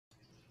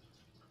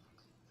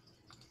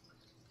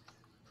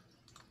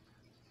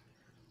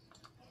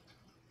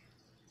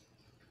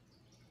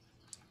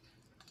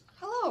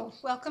Hello,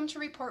 welcome to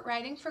Report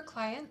Writing for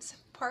Clients,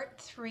 Part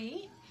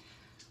 3.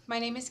 My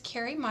name is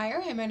Carrie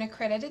Meyer. I'm an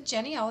accredited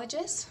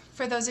genealogist.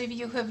 For those of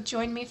you who have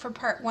joined me for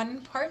Part 1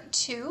 and Part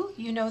 2,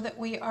 you know that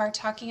we are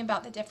talking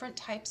about the different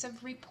types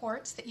of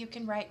reports that you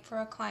can write for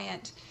a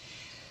client.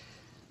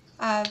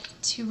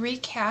 To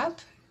recap,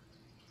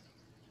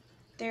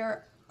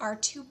 there are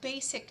two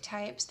basic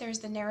types. There's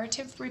the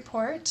narrative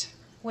report,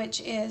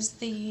 which is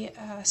the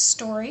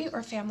story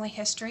or family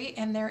history,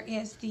 and there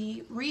is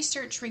the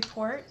research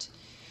report,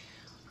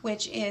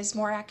 which is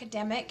more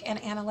academic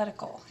and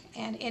analytical.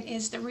 And it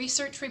is the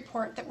research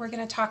report that we're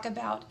going to talk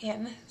about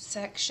in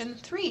Section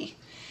 3.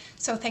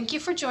 So thank you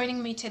for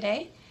joining me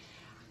today.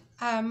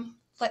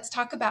 Let's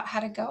talk about how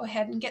to go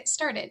ahead and get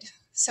started.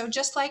 So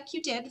just like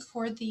you did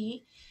for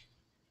the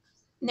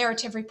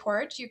narrative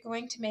report, you're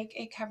going to make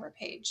a cover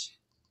page.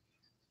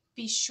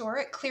 Be sure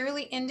it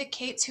clearly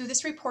indicates who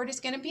this report is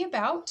going to be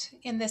about.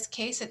 In this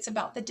case, it's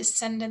about the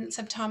descendants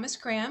of Thomas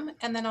Graham,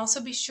 and then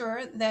also be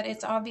sure that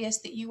it's obvious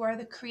that you are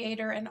the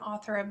creator and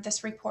author of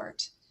this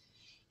report.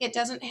 It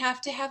doesn't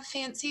have to have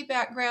fancy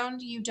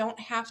background. You don't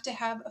have to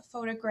have a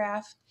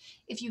photograph.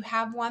 If you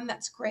have one,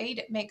 that's great.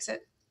 It makes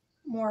it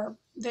more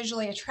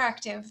visually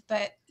attractive,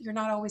 but you're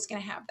not always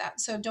going to have that.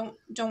 So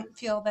don't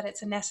feel that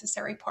it's a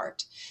necessary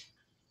part.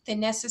 The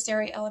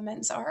necessary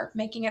elements are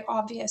making it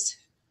obvious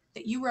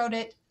that you wrote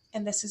it,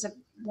 and this is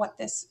what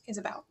this is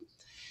about.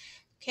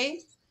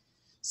 Okay,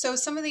 so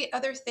some of the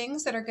other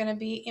things that are going to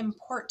be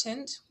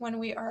important when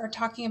we are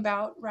talking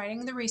about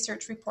writing the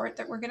research report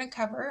that we're going to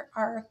cover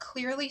are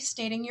clearly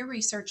stating your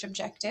research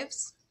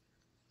objectives,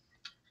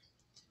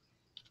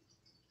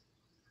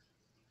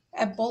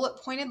 a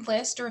bullet-pointed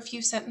list or a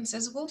few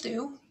sentences will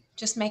do.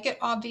 Just make it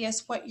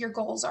obvious what your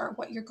goals are,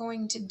 what you're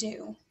going to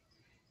do.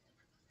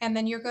 And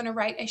then you're going to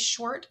write a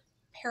short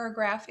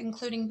paragraph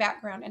including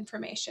background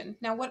information.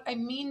 Now, what I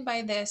mean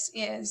by this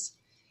is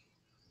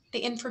the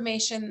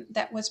information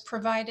that was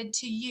provided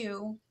to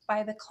you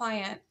by the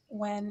client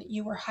when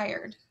you were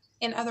hired.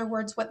 In other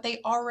words, what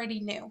they already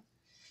knew.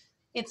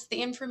 It's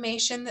the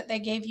information that they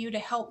gave you to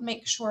help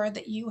make sure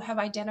that you have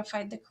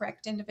identified the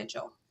correct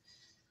individual.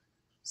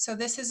 So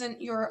this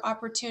isn't your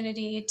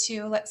opportunity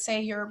to, let's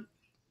say your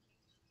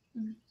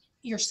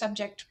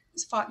subject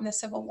fought in the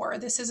Civil War.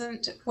 This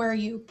isn't where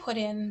you put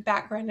in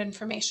background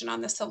information on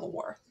the Civil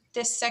War.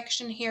 This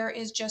section here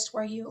is just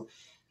where you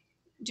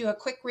do a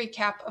quick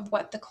recap of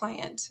what the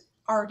client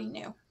already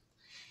knew.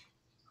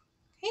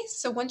 Okay,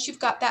 so once you've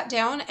got that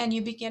down and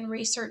you begin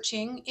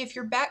researching, if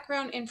your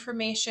background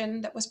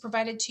information that was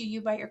provided to you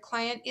by your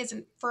client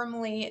isn't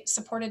firmly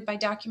supported by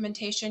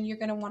documentation, you're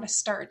going to want to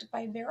start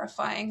by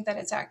verifying that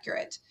it's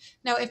accurate.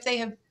 Now, if they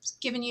have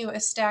given you a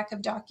stack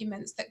of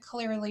documents that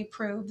clearly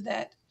prove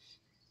that,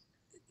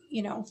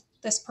 you know,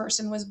 this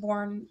person was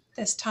born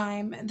this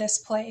time, this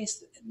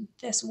place,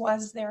 this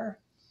was their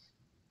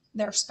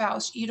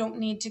spouse, you don't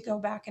need to go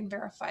back and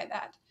verify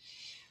that.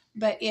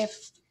 But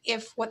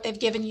if what they've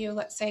given you,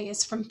 let's say,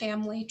 is from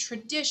family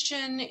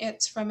tradition,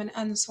 it's from an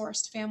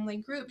unsourced family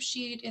group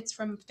sheet, it's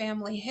from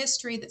family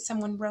history that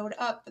someone wrote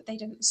up, but they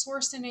didn't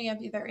source any of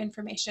their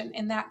information,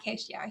 in that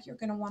case, yeah, you're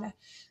going to want to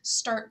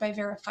start by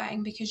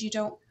verifying, because you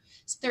don't,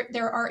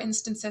 there are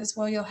instances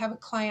where you'll have a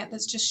client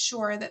that's just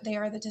sure that they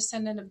are the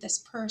descendant of this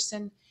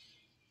person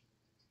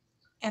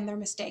and they're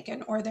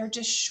mistaken, or they're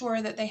just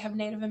sure that they have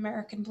Native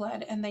American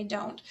blood and they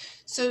don't.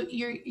 So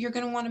you're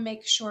going to want to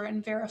make sure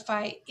and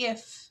verify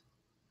if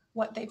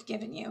what they've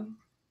given you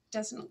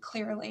doesn't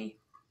clearly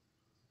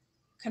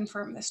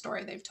confirm the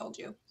story they've told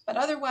you. But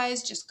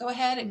otherwise, just go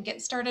ahead and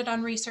get started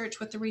on research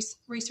with the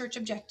research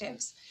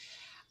objectives.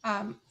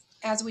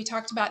 As we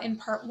talked about in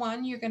Part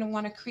 1, you're going to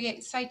want to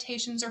create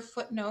citations or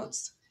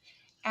footnotes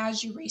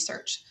as you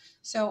research.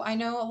 So I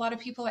know a lot of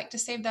people like to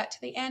save that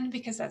to the end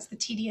because that's the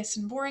tedious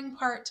and boring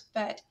part,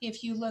 but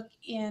if you look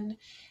in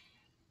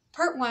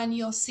Part 1,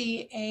 you'll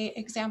see an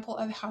example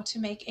of how to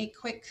make a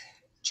quick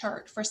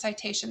chart for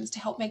citations to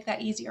help make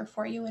that easier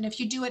for you. And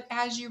if you do it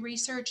as you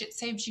research, it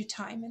saves you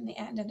time in the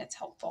end, and it's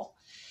helpful.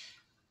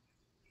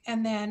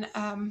 And then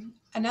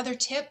another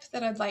tip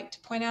that I'd like to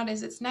point out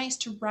is it's nice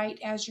to write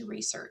as you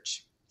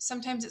research.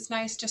 Sometimes it's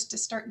nice just to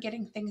start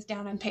getting things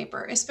down on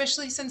paper,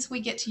 especially since we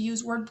get to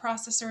use word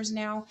processors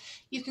now.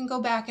 You can go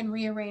back and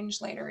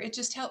rearrange later. It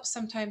just helps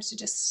sometimes to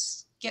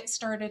just get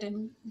started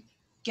and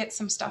get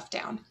some stuff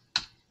down.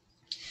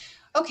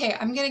 Okay,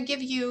 I'm going to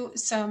give you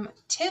some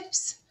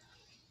tips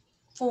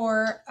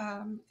for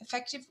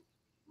effective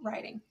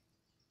writing.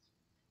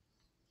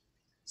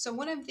 So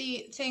one of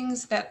the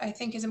things that I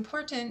think is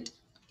important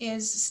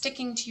is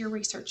sticking to your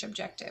research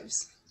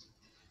objectives.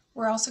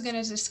 We're also going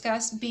to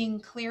discuss being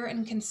clear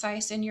and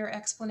concise in your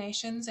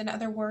explanations. In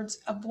other words,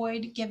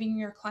 avoid giving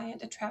your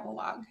client a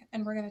travelogue,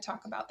 and we're going to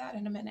talk about that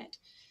in a minute.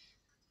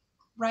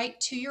 Write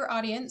to your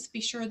audience.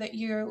 Be sure that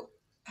you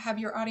have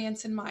your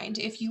audience in mind.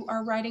 If you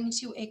are writing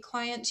to a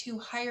client who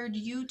hired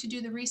you to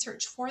do the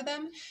research for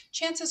them,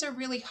 chances are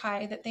really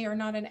high that they are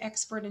not an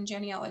expert in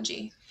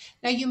genealogy.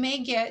 Now, you may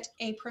get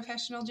a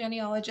professional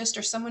genealogist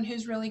or someone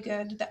who's really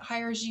good that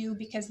hires you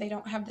because they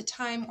don't have the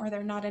time or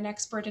they're not an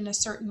expert in a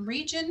certain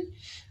region,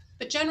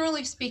 But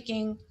generally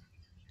speaking,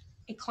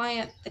 a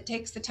client that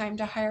takes the time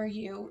to hire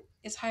you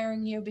is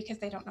hiring you because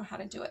they don't know how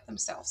to do it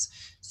themselves.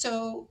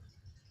 So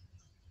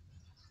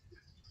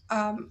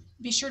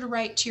be sure to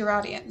write to your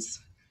audience,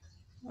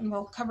 and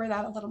we'll cover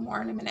that a little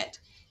more in a minute.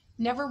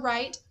 Never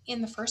write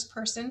in the first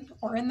person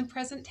or in the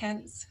present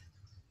tense,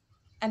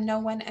 and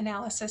know when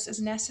analysis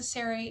is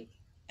necessary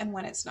and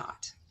when it's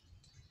not.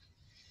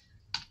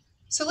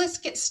 So let's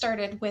get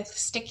started with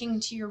sticking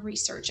to your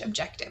research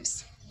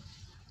objectives.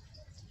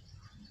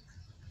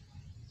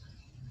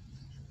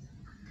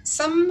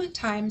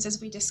 Sometimes,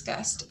 as we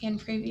discussed in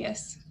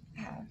previous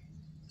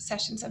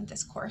sessions of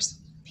this course,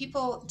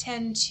 people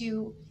tend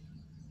to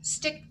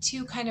stick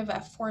to kind of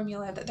a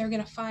formula that they're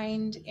going to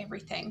find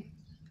everything.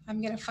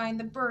 I'm going to find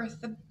the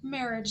birth, the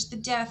marriage, the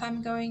death.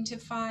 I'm going to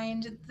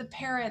find the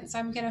parents.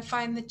 I'm going to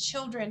find the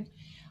children.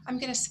 I'm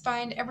going to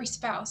find every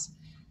spouse.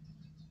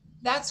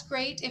 That's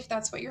great if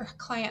that's what your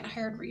client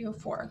hired you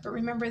for. But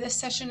remember, this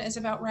session is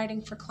about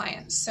writing for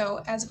clients.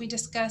 So as we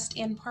discussed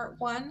in part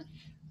 1,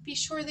 be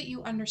sure that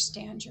you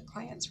understand your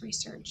client's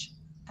research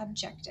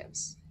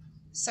objectives.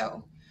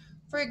 So,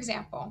 for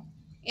example,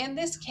 in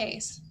this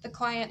case, the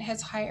client has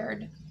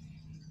hired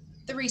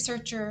the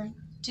researcher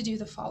to do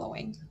the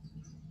following.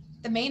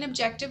 The main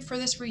objective for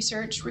this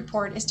research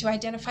report is to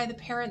identify the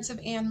parents of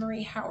Anne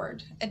Marie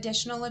Howard.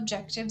 Additional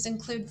objectives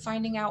include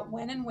finding out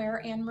when and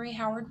where Anne Marie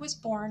Howard was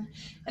born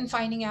and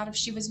finding out if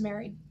she was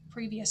married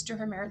previous to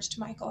her marriage to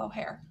Michael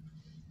O'Hare.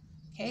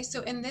 Okay,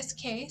 so in this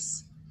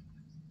case,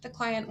 the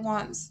client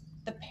wants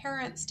the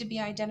parents to be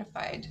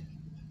identified.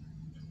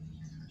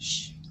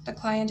 The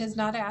client is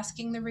not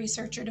asking the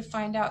researcher to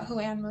find out who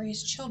Anne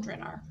Marie's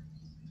children are.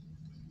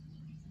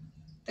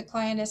 The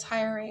client is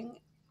hiring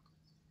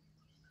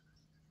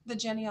the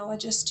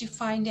genealogist to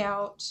find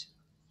out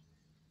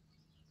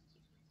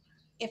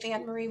if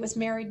Anne Marie was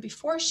married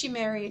before she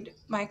married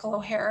Michael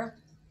O'Hare,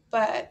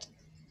 but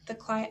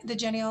the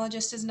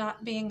genealogist is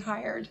not being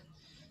hired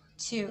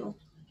to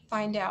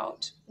find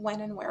out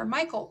when and where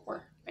Michael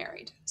were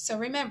married. So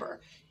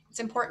remember, it's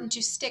important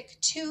to stick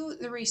to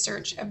the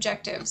research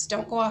objectives.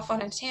 Don't go off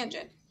on a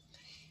tangent.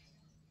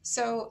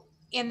 So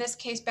in this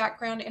case,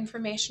 background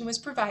information was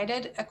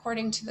provided.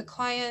 According to the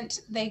client,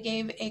 they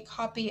gave a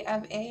copy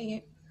of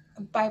a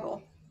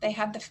Bible. They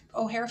had the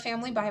O'Hare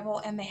family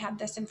Bible, and they had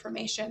this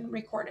information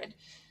recorded.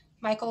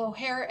 Michael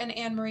O'Hare and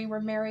Anne Marie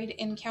were married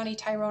in County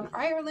Tyrone,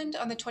 Ireland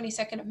on the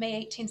 22nd of May,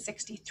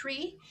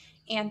 1863.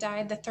 Anne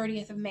died the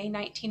 30th of May,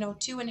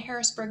 1902 in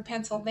Harrisburg,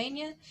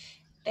 Pennsylvania.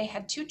 They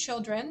had 2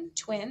 children,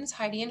 twins,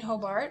 Heidi and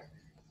Hobart,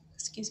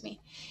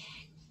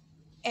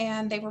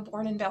 and they were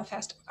born in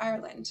Belfast,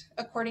 Ireland.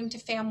 According to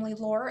family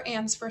lore,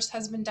 Anne's first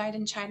husband died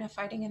in China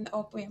fighting in the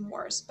Opium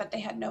Wars, but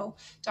they had no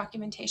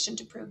documentation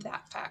to prove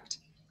that fact.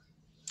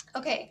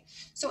 Okay,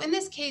 so in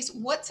this case,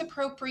 what's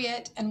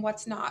appropriate and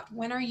what's not?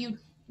 When are you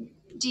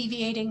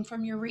deviating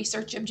from your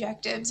research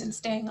objectives and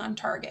staying on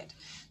target?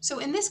 So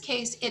in this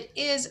case, it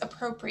is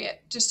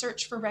appropriate to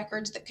search for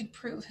records that could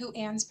prove who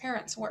Anne's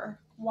parents were.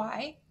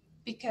 Why?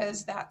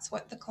 Because that's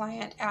what the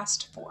client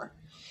asked for.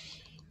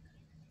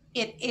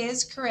 It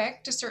is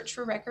correct to search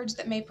for records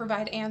that may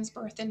provide Anne's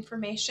birth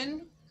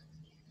information.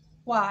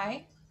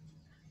 Why?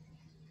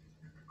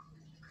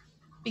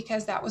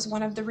 Because that was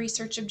one of the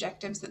research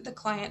objectives that the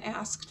client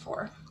asked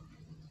for.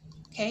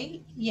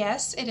 Okay,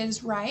 yes, it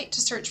is right to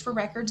search for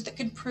records that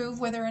could prove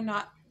whether or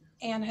not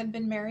Anne had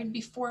been married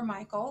before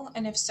Michael,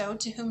 and if so,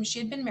 to whom she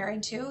had been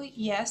married to.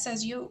 Yes,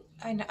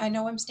 I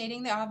know I'm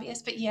stating the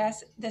obvious, but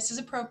yes, this is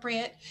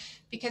appropriate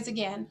because,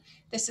 again,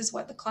 this is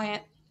what the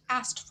client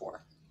asked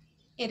for.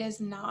 It is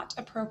not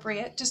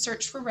appropriate to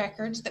search for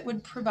records that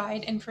would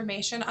provide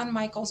information on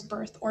Michael's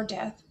birth or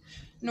death,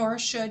 nor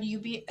should you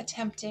be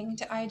attempting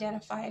to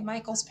identify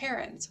Michael's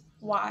parents.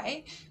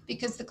 Why?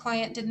 Because the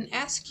client didn't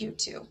ask you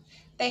to.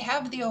 They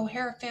have the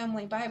O'Hare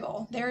family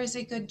Bible. There is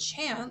a good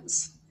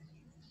chance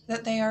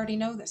that they already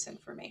know this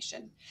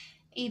information.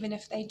 Even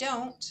if they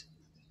don't,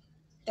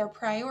 their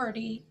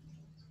priority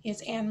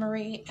is Anne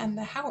Marie and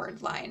the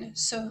Howard line.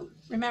 So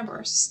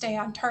remember, stay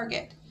on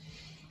target.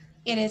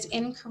 It is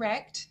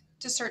incorrect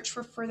to search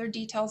for further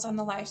details on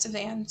the lives of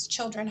Anne's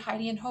children,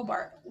 Heidi and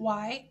Hobart.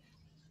 Why?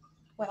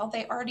 Well,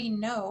 they already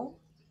know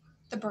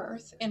the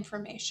birth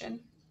information.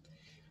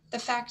 The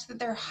fact that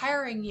they're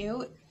hiring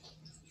you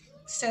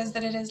says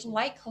that it is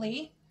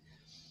likely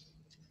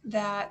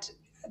that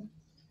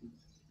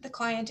the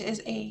client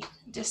is a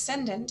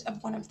descendant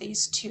of one of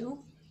these 2.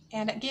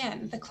 And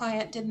again, the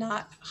client did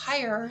not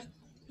hire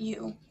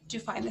you to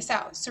find this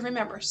out. So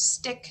remember,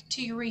 stick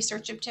to your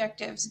research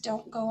objectives.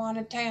 Don't go on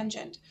a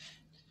tangent.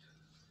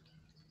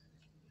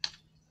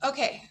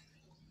 Okay,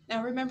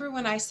 now remember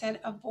when I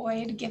said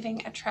avoid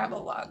giving a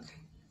travel log?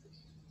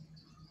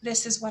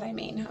 This is what I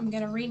mean. I'm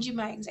going to read you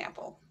my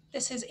example.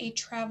 This is a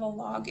travel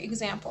log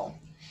example.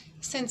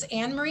 Since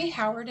Anne Marie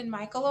Howard and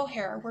Michael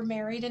O'Hare were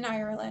married in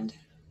Ireland,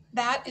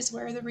 that is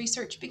where the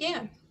research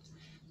began.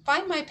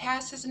 Find My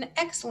Past is an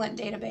excellent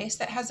database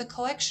that has a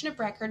collection of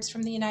records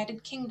from the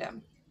United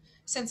Kingdom.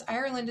 Since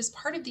Ireland is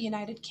part of the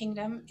United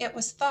Kingdom, it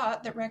was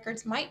thought that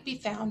records might be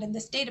found in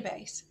this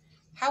database.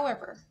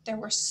 However, there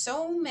were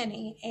so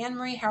many Anne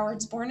Marie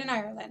Howards born in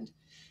Ireland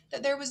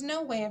that there was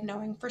no way of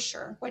knowing for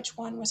sure which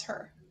one was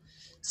her.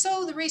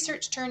 So the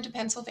research turned to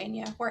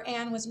Pennsylvania, where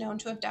Anne was known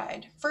to have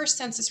died. First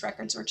census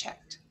records were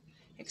checked,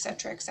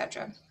 etc.,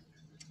 etc.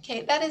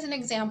 Okay, that is an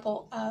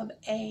example of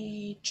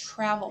a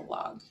travel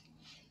log.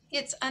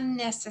 It's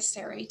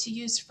unnecessary to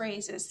use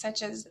phrases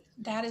such as,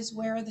 that is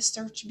where the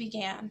search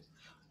began,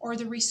 or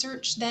the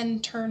research then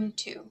turned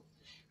to.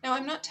 Now,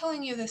 I'm not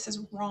telling you this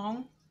is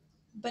wrong,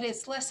 but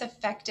it's less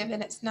effective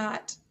and it's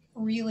not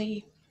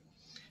really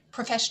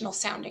professional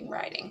sounding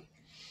writing.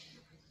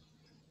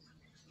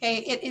 Okay,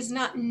 it is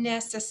not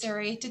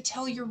necessary to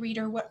tell your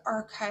reader what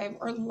archive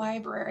or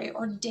library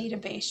or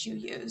database you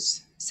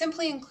use.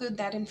 Simply include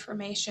that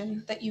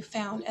information that you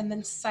found and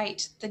then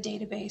cite the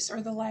database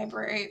or the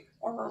library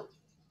or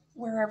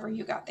wherever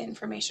you got the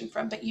information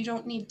from, but you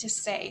don't need to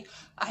say,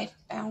 I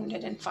found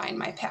it in Find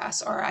My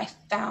Pass, or I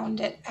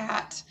found it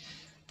at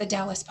the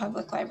Dallas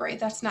Public Library.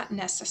 That's not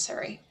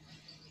necessary.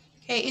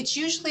 Okay, it's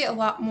usually a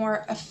lot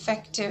more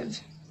effective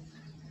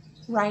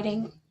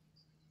writing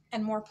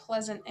and more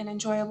pleasant and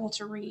enjoyable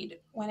to read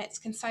when it's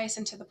concise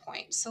and to the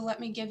point. So let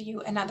me give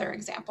you another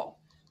example.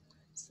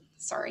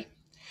 Sorry.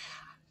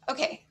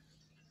 Okay.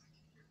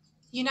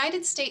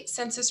 United States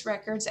Census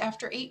records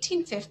after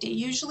 1850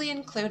 usually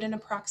include an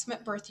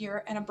approximate birth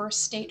year and a birth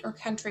state or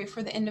country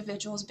for the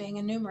individuals being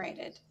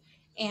enumerated.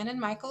 Anne and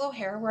Michael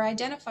O'Hare were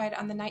identified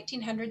on the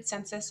 1900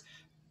 census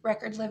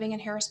record living in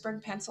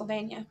Harrisburg,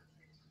 Pennsylvania.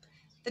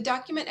 The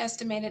document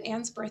estimated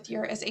Anne's birth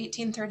year as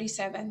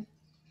 1837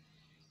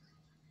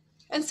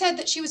 and said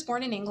that she was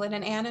born in England,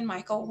 and Anne and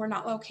Michael were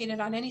not located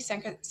on any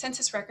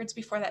census records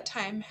before that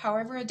time.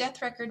 However, a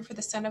death record for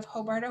the son of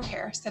Hobart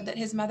O'Hare said that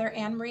his mother,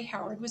 Anne Marie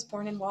Howard, was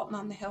born in Walton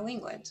on the Hill,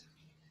 England.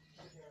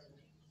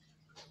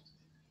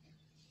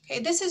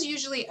 Okay, this is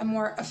usually a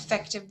more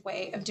effective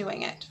way of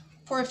doing it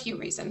for a few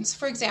reasons.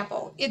 For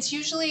example, it's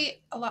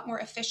usually a lot more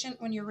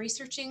efficient when you're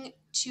researching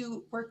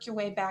to work your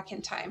way back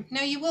in time.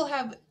 Now, you will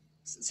have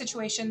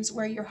situations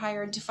where you're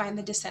hired to find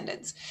the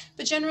descendants,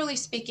 but generally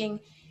speaking,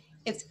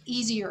 it's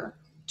easier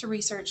to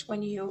research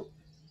when you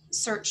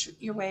search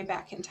your way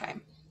back in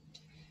time.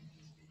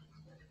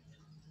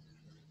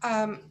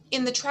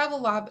 In the travel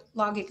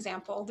log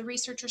example, the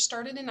researcher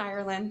started in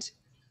Ireland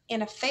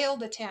in a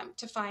failed attempt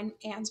to find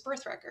Anne's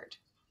birth record.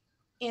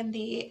 In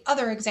the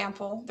other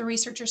example, the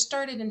researcher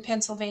started in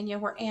Pennsylvania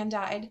where Anne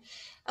died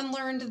and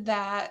learned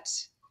that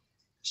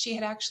she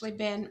had actually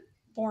been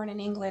born in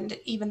England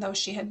even though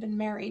she had been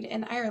married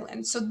in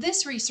Ireland. So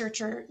this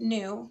researcher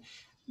knew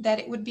that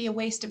it would be a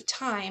waste of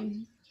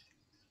time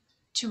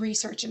to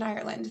research in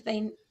Ireland.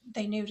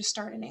 They knew to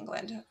start in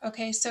England.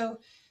 Okay, so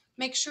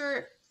make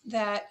sure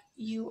that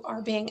you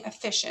are being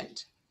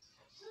efficient.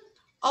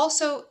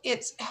 Also,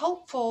 it's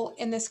helpful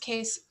in this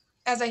case,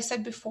 as I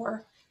said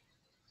before,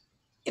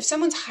 if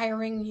someone's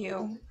hiring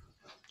you,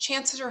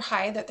 chances are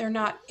high that they're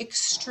not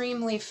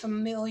extremely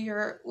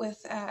familiar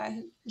with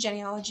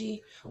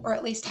genealogy, or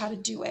at least how to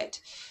do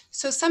it.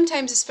 So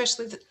sometimes,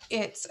 especially,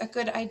 it's a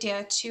good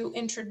idea to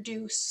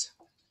introduce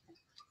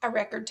a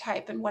record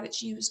type and what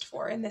it's used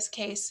for. In this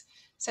case,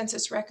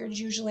 census records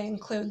usually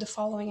include the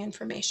following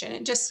information.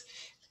 It just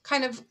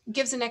kind of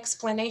gives an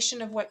explanation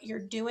of what you're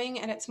doing,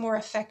 and it's more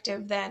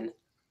effective than,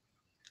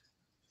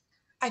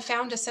 I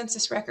found a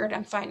census record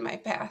on Find My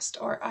Past,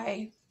 or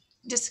I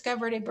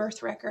discovered a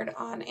birth record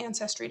on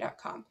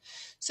Ancestry.com.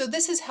 So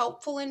this is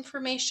helpful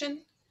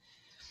information,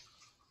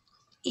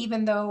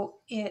 even though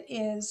it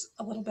is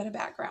a little bit of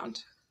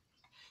background.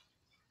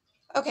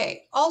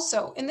 Okay,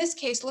 also, in this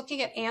case,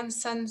 looking at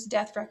Anne's son's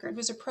death record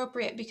was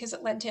appropriate because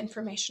it led to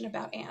information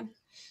about Anne.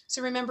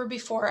 So remember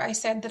before I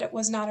said that it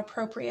was not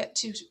appropriate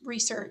to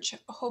research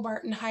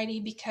Hobart and Heidi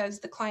because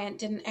the client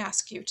didn't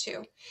ask you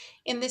to.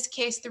 In this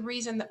case, the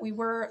reason that we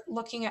were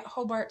looking at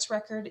Hobart's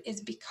record is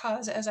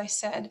because, as I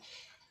said,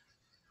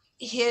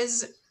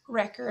 his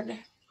record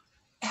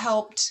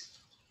helped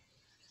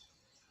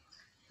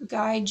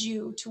guide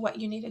you to what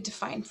you needed to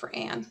find for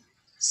Anne.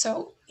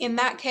 So in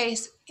that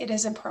case, it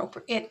is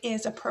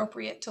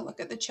appropriate to look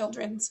at the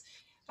children's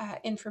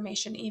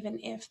information, even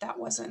if that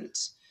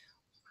wasn't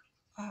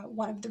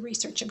one of the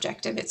research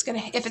objectives.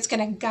 If it's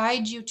gonna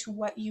guide you to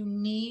what you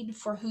need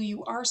for who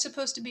you are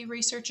supposed to be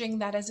researching,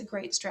 that is a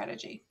great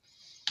strategy.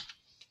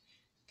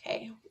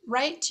 Okay,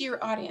 write to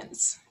your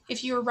audience.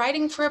 If you are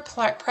writing for a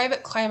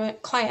private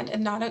client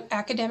and not an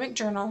academic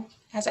journal,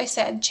 as I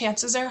said,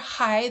 chances are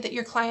high that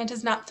your client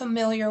is not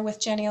familiar with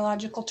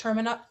genealogical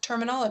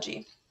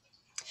terminology.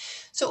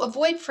 So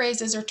avoid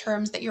phrases or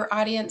terms that your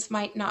audience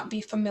might not be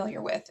familiar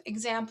with.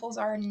 Examples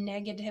are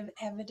negative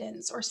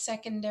evidence or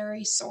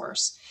secondary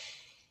source.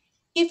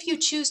 If you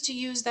choose to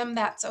use them,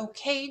 that's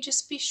okay.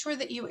 Just be sure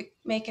that you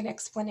make an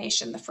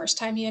explanation the first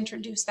time you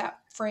introduce that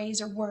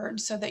phrase or word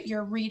so that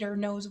your reader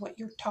knows what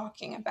you're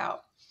talking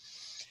about.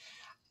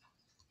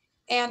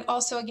 And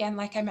also, again,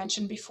 like I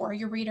mentioned before,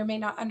 your reader may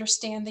not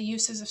understand the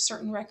uses of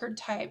certain record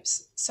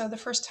types. So the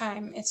first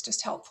time, it's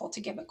just helpful to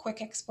give a quick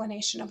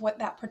explanation of what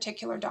that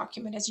particular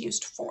document is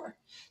used for.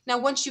 Now,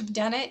 once you've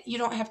done it, you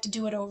don't have to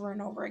do it over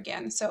and over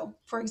again. So,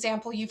 for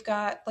example, you've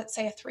got, let's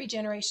say, a 3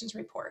 generations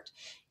report.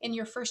 In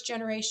your first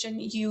generation,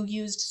 you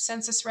used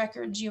census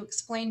records. You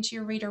explained to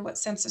your reader what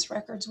census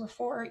records were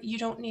for. You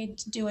don't need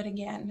to do it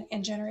again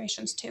in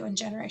generations 2 and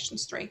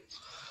generations 3.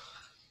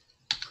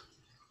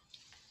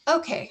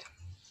 Okay.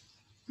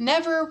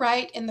 Never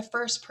write in the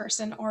first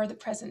person or the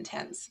present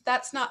tense.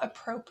 That's not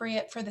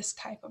appropriate for this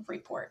type of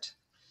report.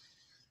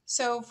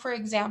 So, for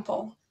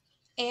example,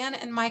 Anne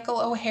and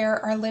Michael O'Hare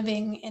are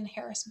living in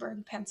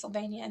Harrisburg,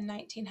 Pennsylvania in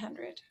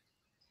 1900.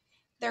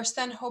 Their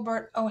son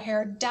Hobart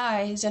O'Hare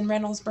dies in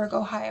Reynoldsburg,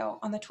 Ohio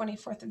on the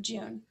 24th of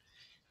June,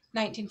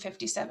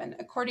 1957.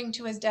 According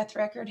to his death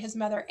record, his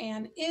mother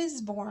Anne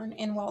is born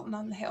in Walton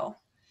on the Hill.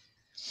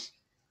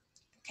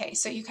 Okay,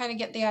 so you kind of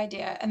get the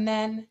idea. And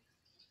then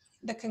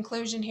the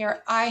conclusion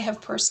here, I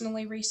have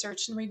personally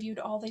researched and reviewed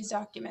all these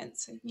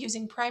documents.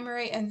 Using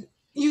primary and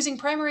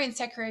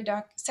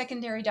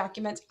secondary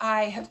documents,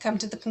 I have come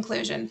to the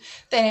conclusion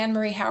that Anne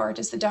Marie Howard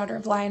is the daughter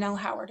of Lionel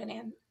Howard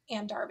and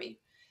Anne Darby.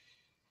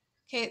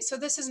 Okay, so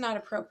this is not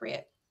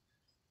appropriate.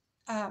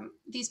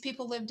 These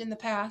people lived in the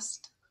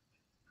past,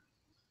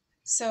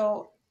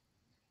 so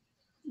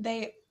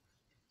they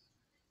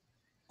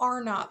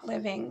are not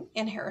living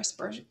in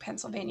Harrisburg,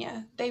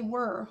 Pennsylvania. They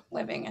were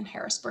living in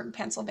Harrisburg,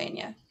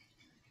 Pennsylvania.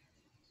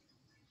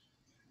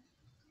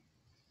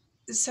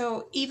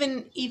 So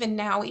even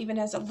now, even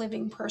as a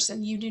living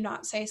person, you do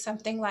not say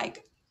something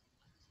like,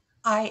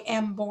 I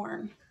am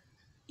born.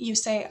 You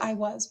say, I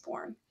was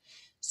born.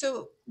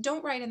 So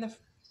don't write in the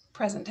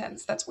present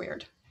tense. That's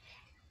weird.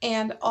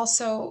 And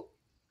also,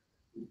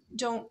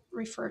 don't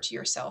refer to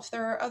yourself.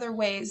 There are other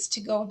ways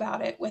to go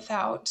about it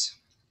without,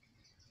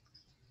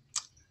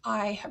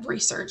 I have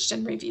researched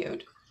and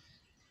reviewed.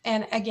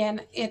 And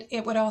again,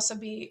 it would also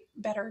be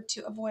better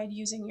to avoid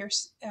using your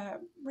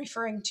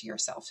referring to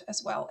yourself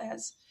as well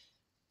as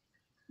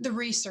the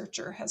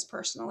researcher has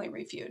personally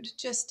reviewed.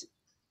 Just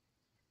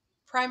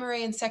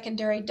primary and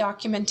secondary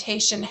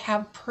documentation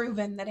have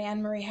proven that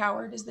Anne Marie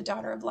Howard is the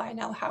daughter of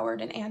Lionel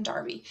Howard and Anne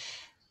Darby.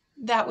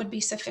 That would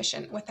be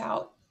sufficient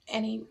without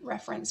any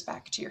reference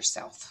back to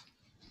yourself.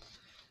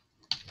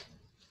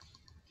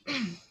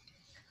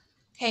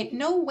 Okay,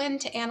 know when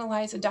to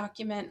analyze a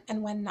document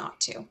and when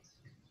not to.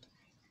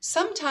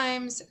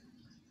 Sometimes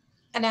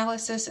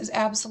analysis is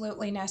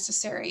absolutely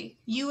necessary.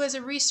 You as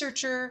a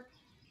researcher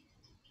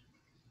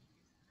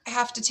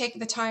have to take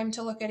the time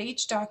to look at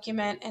each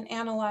document and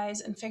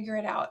analyze and figure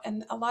it out.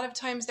 And a lot of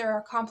times there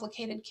are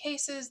complicated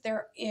cases.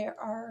 There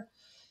are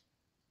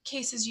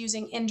cases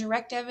using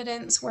indirect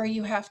evidence where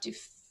you have to,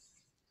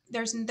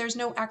 there's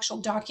no actual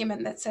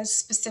document that says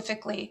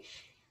specifically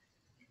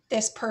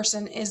this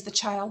person is the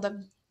child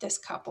of this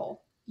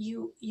couple.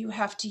 You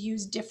have to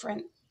use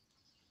different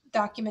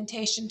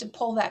documentation to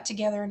pull that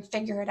together and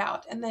figure it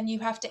out. And then you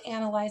have to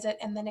analyze it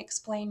and then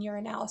explain your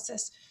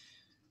analysis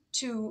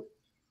to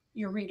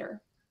your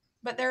reader.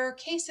 But there are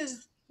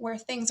cases where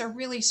things are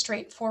really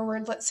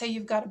straightforward. Let's say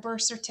you've got a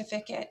birth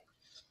certificate,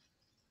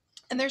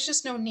 and there's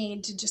just no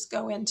need to just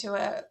go into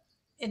a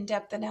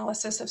in-depth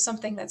analysis of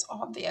something that's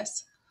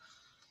obvious.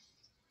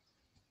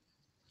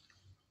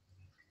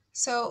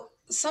 So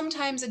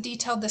sometimes a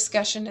detailed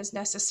discussion is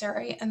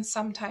necessary and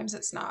sometimes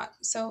it's not.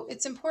 So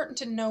it's important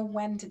to know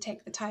when to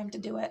take the time to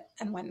do it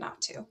and when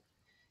not to.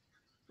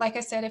 Like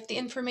I said, if the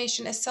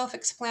information is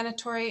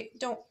self-explanatory,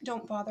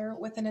 don't bother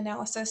with an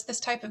analysis.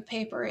 This type of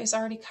paper is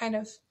already kind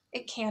of,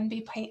 it can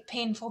be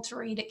painful to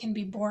read. It can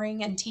be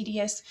boring and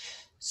tedious.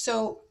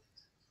 So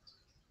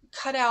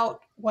cut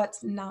out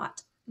what's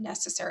not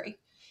necessary.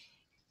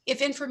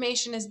 If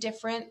information is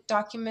different,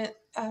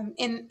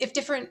 if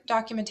different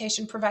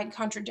documentation provide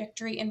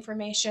contradictory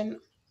information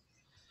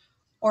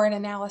or an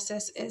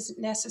analysis is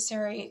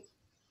necessary,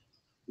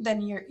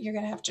 then you're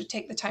going to have to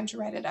take the time to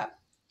write it up.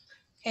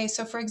 Okay,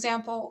 so for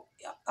example,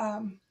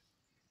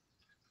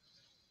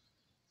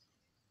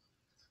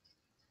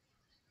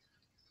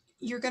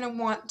 you're going to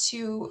want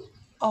to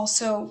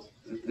also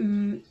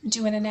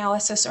do an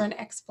analysis or an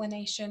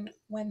explanation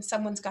when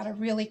someone's got a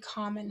really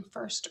common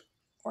first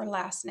or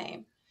last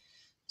name.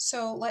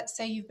 So let's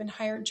say you've been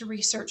hired to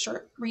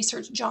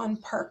research John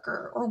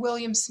Parker or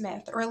William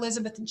Smith or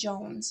Elizabeth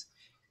Jones.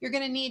 You're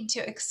going to need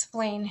to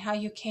explain how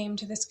you came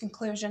to this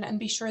conclusion and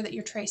be sure that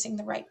you're tracing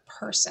the right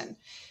person,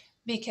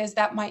 because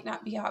that might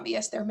not be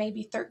obvious. There may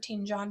be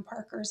 13 John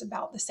Parkers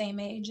about the same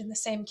age in the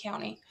same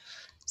county.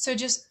 So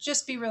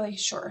just be really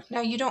sure.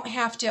 Now, you don't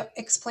have to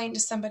explain to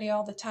somebody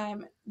all the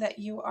time that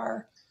you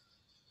are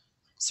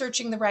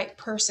searching the right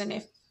person.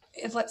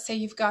 If let's say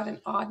you've got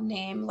an odd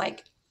name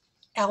like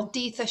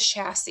Aldetha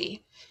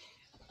Chassis.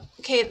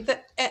 Okay,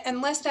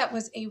 unless that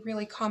was a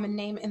really common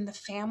name in the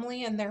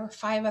family and there are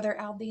 5 other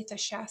Aldetha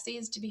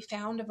Chassis to be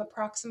found of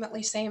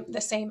approximately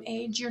the same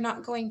age, you're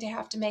not going to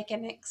have to make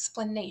an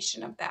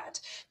explanation of that,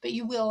 but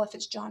you will if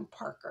it's John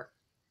Parker.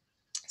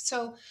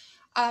 So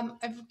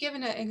I've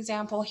given an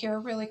example here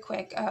really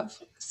quick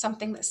of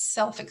something that's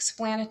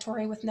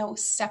self-explanatory with no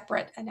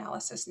separate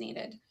analysis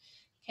needed.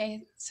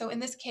 Okay, so in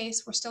this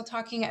case, we're still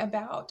talking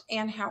about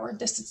Anne Howard.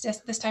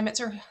 This time it's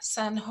her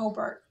son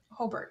Hobart.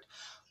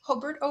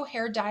 Hobart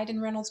O'Hare died in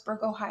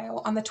Reynoldsburg,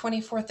 Ohio on the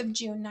 24th of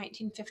June,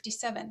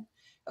 1957.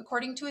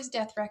 According to his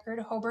death record,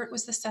 Hobart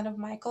was the son of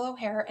Michael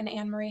O'Hare and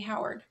Anne Marie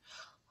Howard.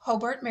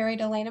 Hobart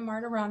married Elena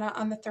Martirana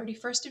on the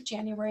 31st of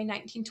January,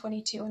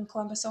 1922 in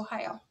Columbus,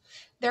 Ohio.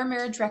 Their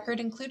marriage record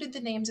included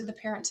the names of the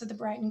parents of the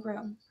bride and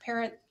groom.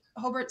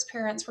 Hobart's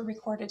parents were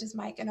recorded as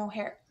Mike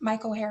O'Hare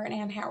and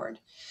Anne Howard.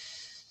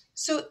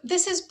 So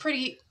this is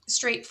pretty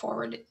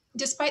straightforward.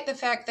 Despite the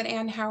fact that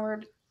Anne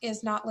Howard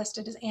is not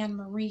listed as Anne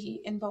Marie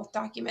in both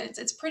documents,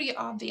 it's pretty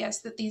obvious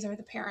that these are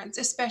the parents,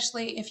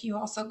 especially if you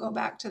also go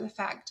back to the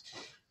fact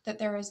that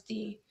there is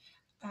the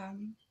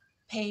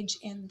page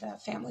in the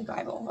family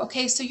Bible.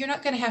 Okay, so you're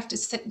not going to have to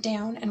sit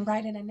down and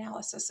write an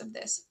analysis of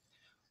this.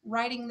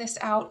 Writing this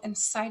out and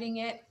citing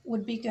it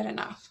would be good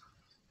enough.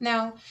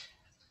 Now,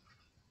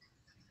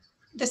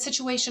 the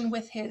situation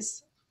with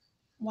his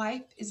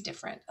wife is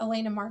different,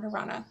 Elena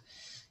Martirana.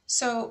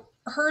 So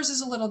hers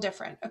is a little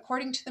different.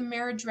 According to the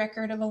marriage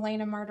record of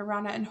Elena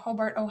Martirana and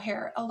Hobart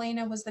O'Hare,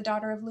 Elena was the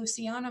daughter of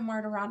Luciana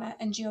Martirana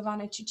and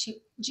Giovanna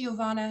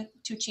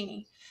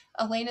Tuccini.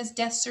 Elena's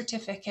death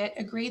certificate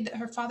agreed that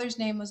her father's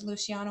name was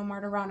Luciano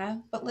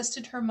Martirana, but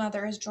listed her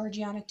mother as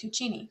Georgiana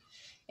Tuccini.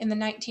 In the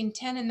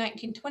 1910 and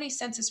 1920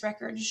 census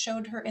records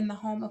showed her in the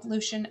home of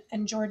Lucian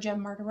and Georgia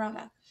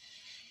Martirana.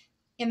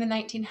 In the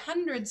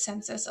 1900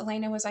 census,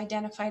 Elena was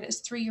identified as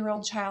a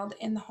 3-year-old child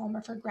in the home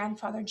of her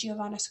grandfather,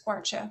 Giovanna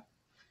Squarcia.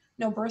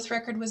 No birth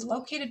record was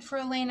located for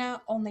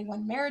Elena. Only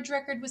one marriage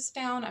record was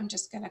found. I'm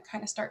just going to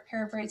kind of start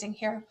paraphrasing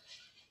here.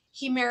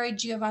 He married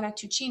Giovanna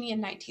Tuccini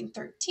in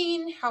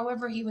 1913.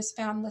 However, he was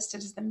found listed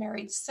as the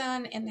married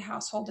son in the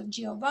household of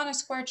Giovanna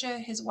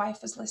Squarcia. His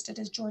wife was listed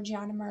as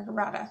Georgiana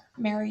Martirana,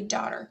 married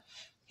daughter.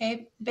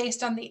 Okay,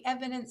 based on the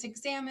evidence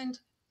examined,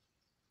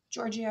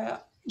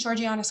 Georgiana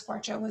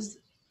Squarcia was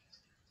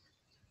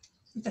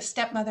the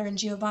stepmother and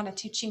Giovanna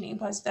Tuccini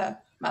was the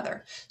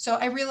mother. So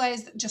I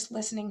realize that just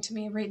listening to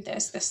me read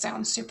this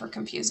sounds super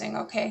confusing,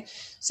 okay?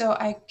 So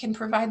I can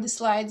provide the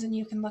slides and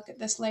you can look at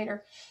this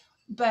later.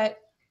 But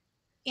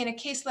in a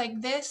case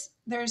like this,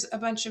 there's a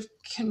bunch of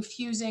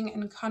confusing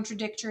and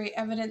contradictory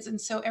evidence, and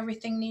so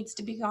everything needs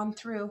to be gone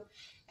through.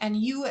 And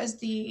you as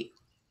the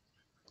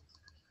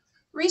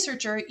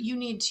researcher, you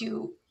need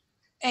to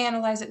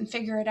analyze it and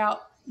figure it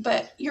out.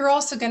 But you're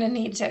also going to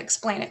need to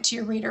explain it to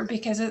your reader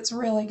because it's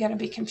really going to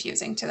be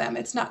confusing to them.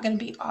 It's not going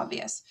to be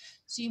obvious.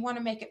 So you want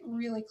to make it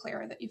really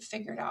clear that you've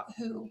figured out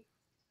who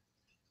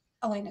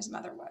Elena's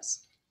mother was.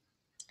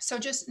 So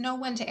just know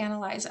when to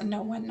analyze and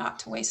know when not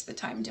to waste the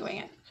time doing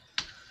it.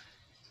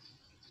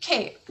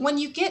 Okay, when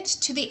you get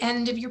to the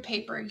end of your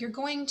paper, you're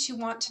going to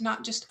want to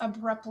not just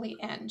abruptly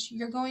end.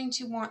 You're going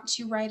to want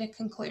to write a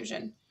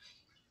conclusion.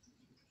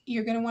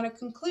 You're going to want a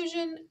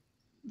conclusion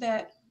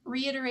that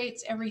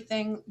reiterates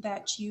everything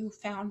that you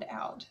found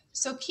out.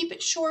 So keep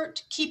it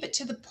short, keep it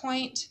to the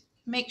point,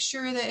 make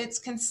sure that it's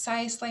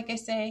concise, like I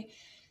say.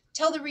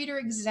 Tell the reader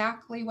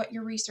exactly what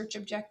your research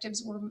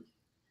objectives were,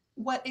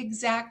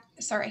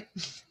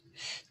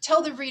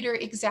 tell the reader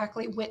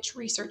exactly which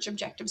research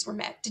objectives were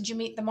met. Did you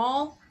meet them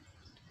all?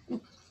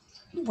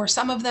 Were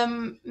some of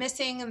them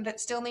missing and that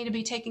still need to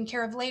be taken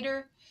care of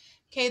later?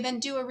 Okay, then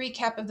do a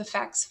recap of the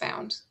facts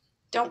found.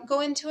 Don't go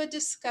into a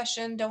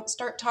discussion. Don't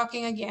start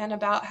talking again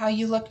about how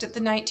you looked at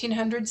the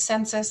 1900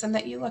 census and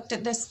that you looked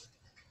at this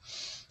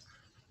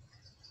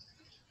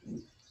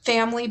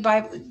family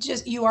Bible.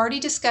 Just, you already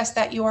discussed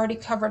that. You already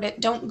covered it.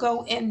 Don't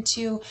go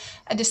into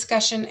a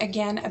discussion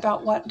again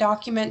about what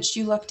documents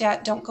you looked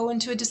at. Don't go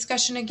into a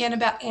discussion again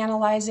about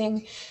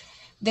analyzing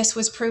this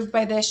was proved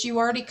by this. You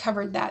already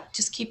covered that.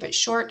 Just keep it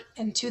short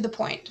and to the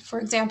point. For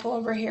example,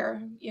 over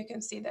here, you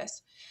can see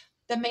this.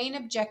 The main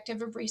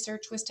objective of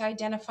research was to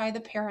identify the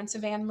parents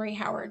of Anne Marie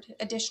Howard.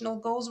 Additional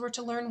goals were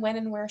to learn when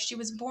and where she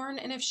was born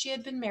and if she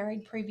had been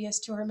married previous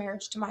to her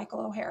marriage to Michael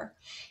O'Hare.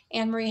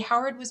 Anne Marie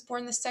Howard was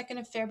born the 2nd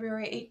of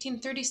February,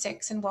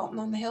 1836 in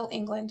Walton-on-the-Hill,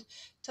 England,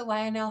 to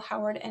Lionel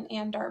Howard and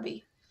Anne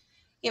Darby.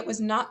 It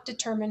was not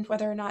determined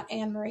whether or not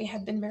Anne Marie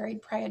had been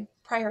married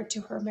prior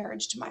to her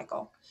marriage to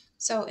Michael.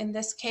 So in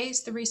this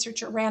case, the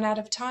researcher ran out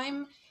of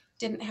time,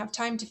 didn't have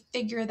time to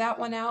figure that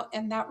one out,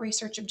 and that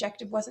research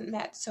objective wasn't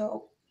met.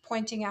 So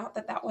pointing out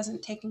that that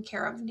wasn't taken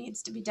care of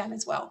needs to be done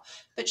as well,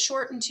 but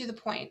short and to the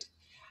point.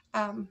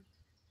 And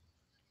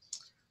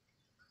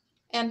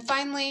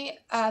finally,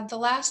 the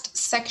last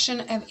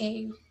section of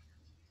a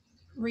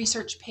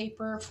research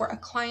paper for a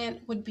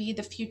client would be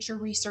the future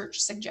research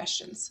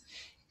suggestions.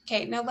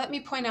 Okay, now let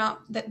me point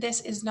out that this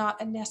is not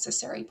a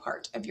necessary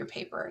part of your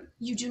paper.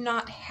 You do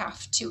not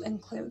have to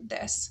include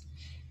this.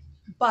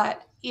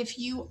 But if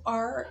you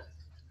are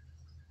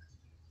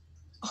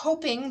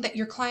hoping that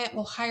your client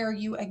will hire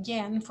you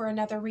again for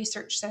another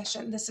research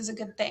session, this is a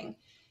good thing.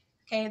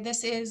 Okay,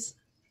 this is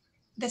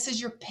this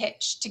is your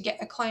pitch to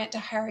get a client to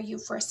hire you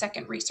for a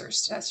second research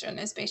session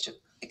is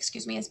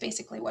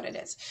basically what it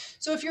is.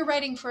 So if you're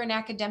writing for an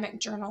academic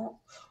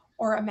journal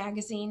or a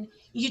magazine,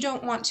 you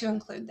don't want to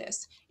include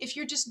this. If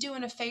you're just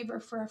doing a favor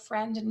for a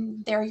friend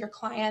and they're your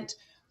client,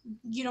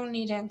 you don't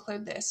need to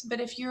include this. But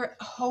if you're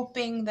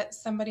hoping that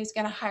somebody's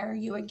going to hire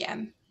you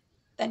again,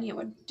 then you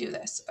would do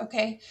this,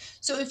 okay?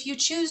 So if you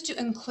choose to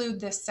include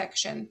this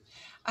section,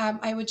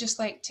 I would just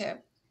like to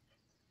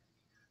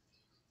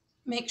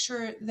make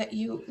sure that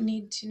you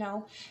need to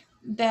know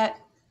that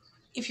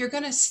if you're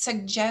going to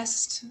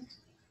suggest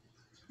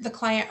the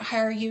client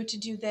hire you to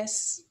do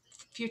this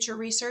future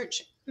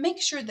research,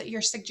 make sure that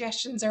your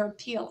suggestions are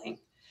appealing.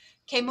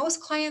 Okay,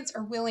 most clients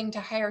are willing to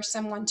hire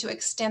someone to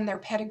extend their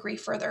pedigree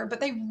further, but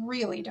they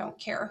really don't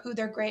care who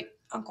their great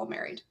uncle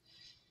married.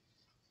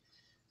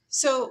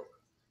 So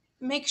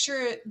make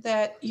sure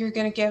that you're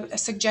going to give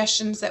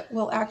suggestions that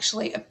will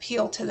actually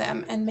appeal to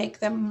them and make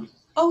them,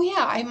 oh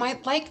yeah, I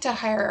might like to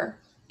hire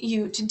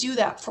you to do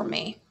that for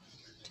me.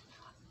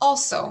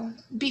 Also,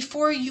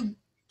 before you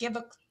give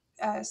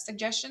a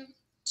suggestion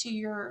to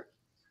your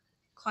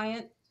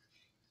client,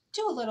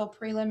 do a little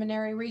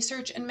preliminary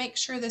research and make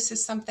sure this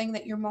is something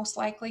that you're most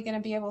likely going to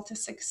be able to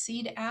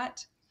succeed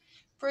at.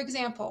 For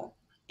example,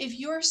 if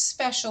your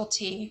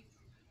specialty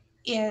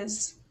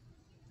is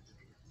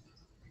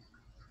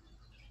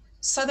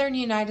Southern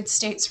United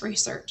States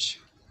research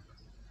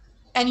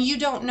and you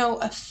don't know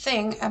a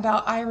thing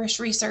about Irish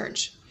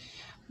research,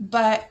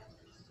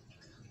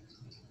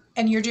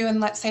 and you're doing,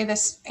 let's say,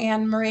 this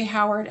Anne Marie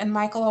Howard and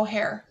Michael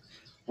O'Hare.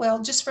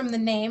 Well, just from the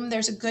name,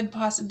 there's a good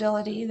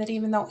possibility that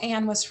even though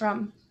Anne was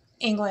from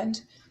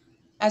England,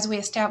 as we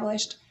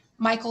established,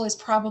 Michael is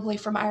probably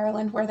from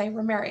Ireland where they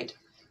were married.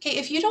 Okay,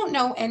 if you don't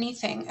know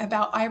anything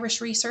about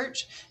Irish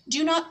research,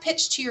 do not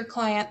pitch to your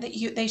client that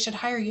they should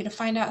hire you to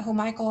find out who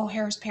Michael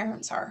O'Hare's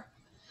parents are.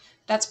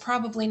 That's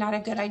probably not a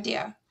good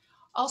idea.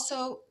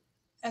 Also,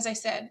 as I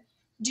said,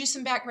 do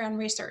some background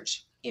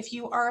research. If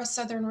you are a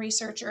Southern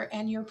researcher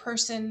and your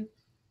person,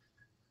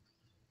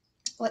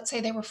 let's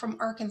say they were from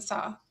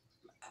Arkansas,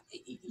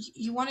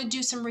 you want to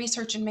do some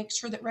research and make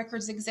sure that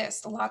records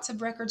exist. Lots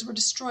of records were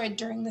destroyed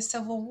during the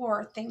Civil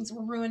War. Things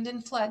were ruined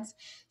in floods.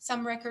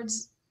 Some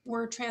records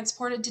were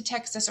transported to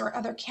Texas or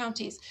other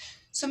counties.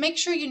 So make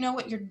sure you know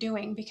what you're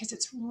doing, because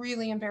it's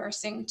really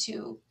embarrassing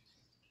to,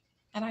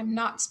 and I'm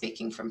not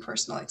speaking from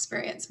personal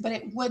experience, but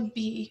it would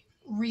be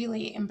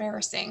really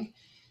embarrassing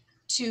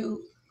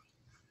to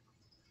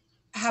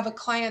have a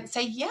client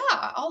say, yeah,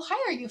 I'll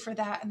hire you for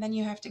that. And then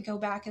you have to go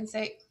back and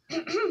say,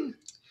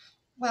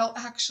 well,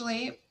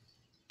 actually,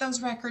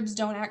 those records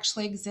don't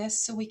actually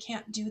exist, so we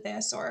can't do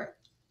this, or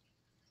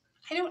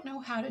I don't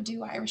know how to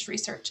do Irish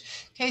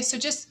research. Okay, so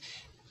just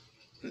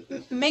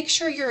make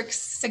sure your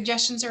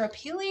suggestions are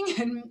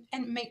appealing,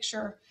 and make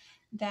sure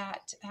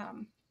that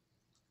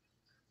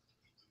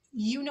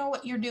you know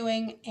what you're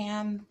doing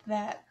and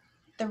that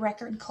the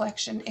record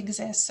collection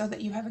exists so that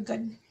you have a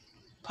good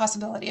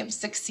possibility of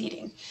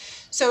succeeding.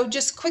 So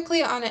just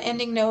quickly on an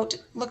ending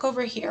note, look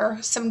over here.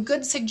 Some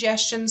good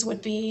suggestions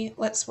would be,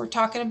 we're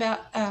talking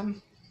about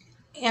Anne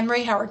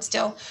Marie Howard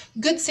still.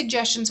 Good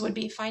suggestions would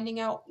be finding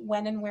out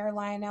when and where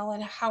Lionel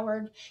and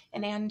Howard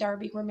and Anne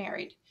Darby were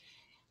married,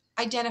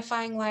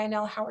 identifying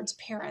Lionel Howard's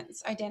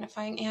parents,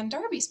 identifying Anne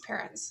Darby's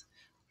parents,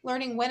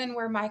 learning when and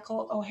where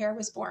Michael O'Hare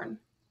was born,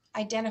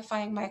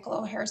 identifying Michael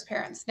O'Hare's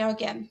parents. Now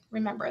again,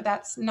 remember,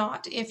 that's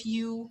not if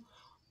you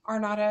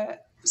are not a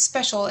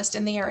specialist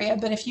in the area,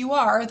 but if you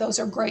are, those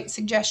are great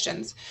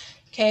suggestions.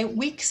 Okay,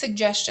 weak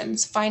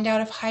suggestions: find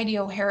out if Heidi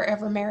O'Hare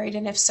ever married,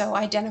 and if so,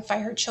 identify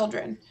her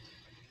children.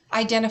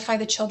 Identify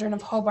the children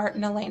of Hobart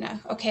and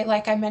Elena. Okay,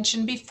 like I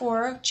mentioned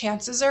before,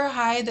 chances are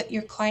high that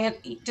your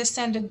client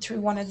descended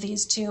through one of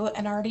these two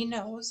and already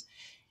knows.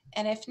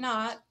 And if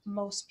not,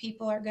 most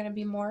people are going to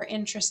be more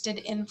interested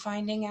in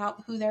finding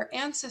out who their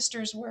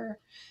ancestors were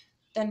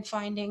than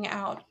finding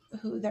out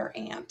who their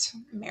aunt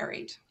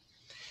married.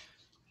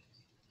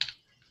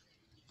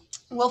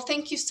 Well,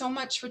 thank you so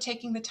much for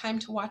taking the time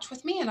to watch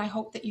with me, and I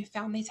hope that you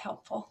found these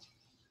helpful.